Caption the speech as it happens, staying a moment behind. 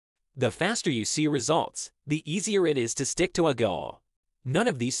The faster you see results, the easier it is to stick to a goal. None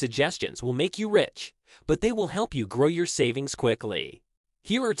of these suggestions will make you rich, but they will help you grow your savings quickly.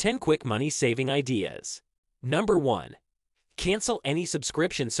 Here are 10 quick money-saving ideas. Number 1. Cancel any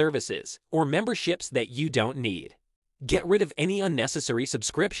subscription services or memberships that you don't need. Get rid of any unnecessary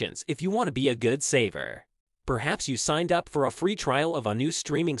subscriptions if you want to be a good saver. Perhaps you signed up for a free trial of a new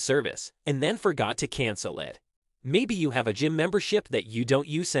streaming service and then forgot to cancel it. Maybe you have a gym membership that you don't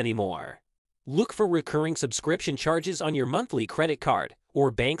use anymore. Look for recurring subscription charges on your monthly credit card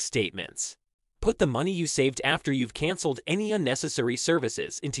or bank statements. Put the money you saved after you've canceled any unnecessary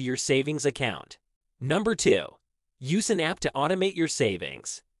services into your savings account. Number 2. Use an app to automate your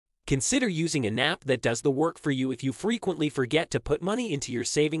savings. Consider using an app that does the work for you if you frequently forget to put money into your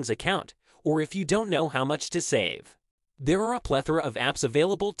savings account or if you don't know how much to save. There are a plethora of apps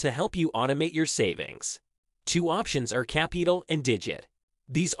available to help you automate your savings. Two options are Qapital and Digit.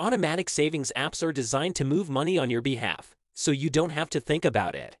 These automatic savings apps are designed to move money on your behalf, so you don't have to think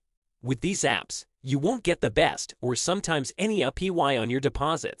about it. With these apps, you won't get the best or sometimes any APY on your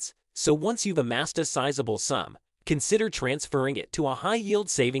deposits, so once you've amassed a sizable sum, consider transferring it to a high-yield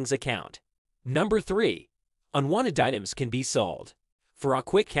savings account. Number 3. Unwanted items can be sold. For a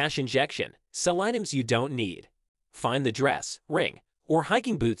quick cash injection, sell items you don't need. Find the dress, ring, or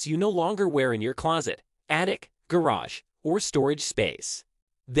hiking boots you no longer wear in your closet, attic, garage, or storage space.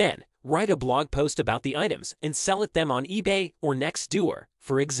 Then, write a blog post about the items and sell them on eBay or Nextdoor,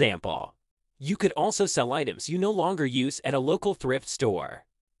 for example. You could also sell items you no longer use at a local thrift store.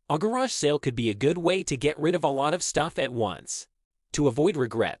 A garage sale could be a good way to get rid of a lot of stuff at once. To avoid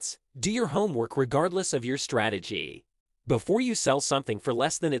regrets, do your homework regardless of your strategy. Before you sell something for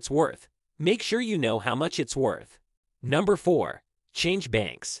less than it's worth, make sure you know how much it's worth. Number 4. Change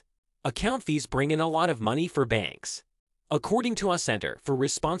banks. Account fees bring in a lot of money for banks. According to a Center for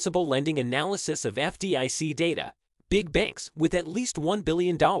Responsible Lending analysis of FDIC data, big banks with at least $1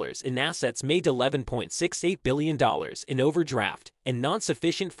 billion in assets made $11.68 billion in overdraft and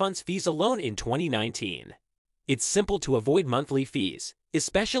non-sufficient funds fees alone in 2019. It's simple to avoid monthly fees,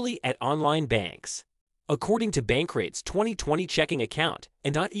 especially at online banks. According to Bankrate's 2020 checking account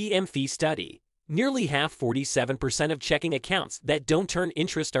and .em fee study, nearly half 47% of checking accounts that don't turn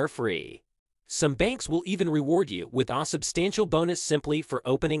interest are free. Some banks will even reward you with a substantial bonus simply for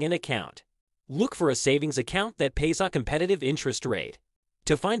opening an account. Look for a savings account that pays a competitive interest rate.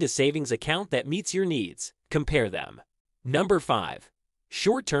 To find a savings account that meets your needs, compare them. Number 5.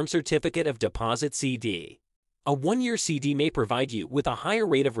 Short-term certificate of deposit CD. A one-year CD may provide you with a higher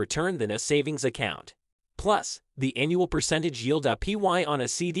rate of return than a savings account. Plus, the annual percentage yield APY on a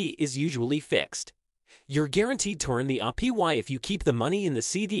CD is usually fixed. You're guaranteed to earn the APY if you keep the money in the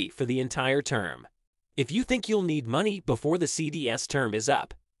CD for the entire term. If you think you'll need money before the CD's term is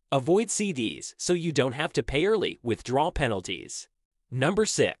up, avoid CDs so you don't have to pay early withdrawal penalties. Number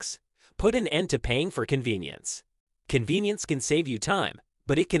 6. Put an end to paying for convenience. Convenience can save you time,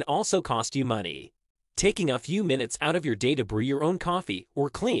 but it can also cost you money. Taking a few minutes out of your day to brew your own coffee or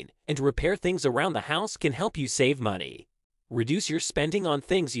clean and repair things around the house can help you save money. Reduce your spending on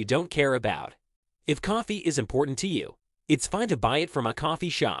things you don't care about. If coffee is important to you, it's fine to buy it from a coffee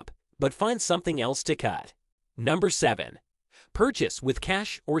shop, but find something else to cut. Number 7. Purchase with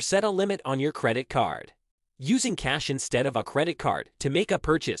cash or set a limit on your credit card. Using cash instead of a credit card to make a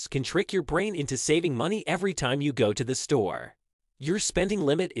purchase can trick your brain into saving money every time you go to the store. Your spending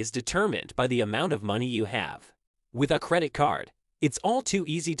limit is determined by the amount of money you have. With a credit card, it's all too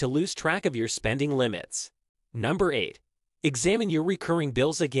easy to lose track of your spending limits. Number 8. Examine your recurring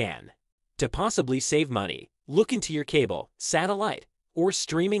bills again. To possibly save money, look into your cable, satellite, or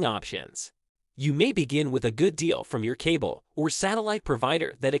streaming options. You may begin with a good deal from your cable or satellite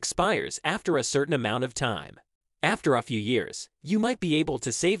provider that expires after a certain amount of time. After a few years, you might be able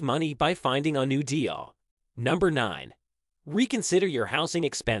to save money by finding a new deal. Number 9. Reconsider your housing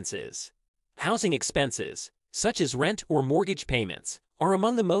expenses. Housing expenses, such as rent or mortgage payments, are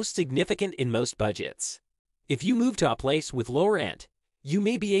among the most significant in most budgets. If you move to a place with lower rent, you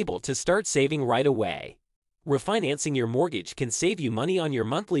may be able to start saving right away. Refinancing your mortgage can save you money on your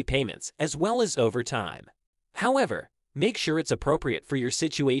monthly payments as well as over time. However, make sure it's appropriate for your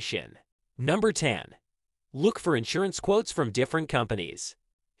situation. Number 10. Look for insurance quotes from different companies.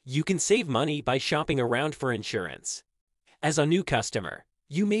 You can save money by shopping around for insurance. As a new customer,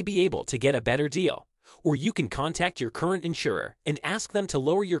 you may be able to get a better deal, or you can contact your current insurer and ask them to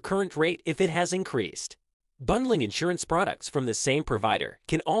lower your current rate if it has increased. Bundling insurance products from the same provider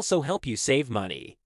can also help you save money.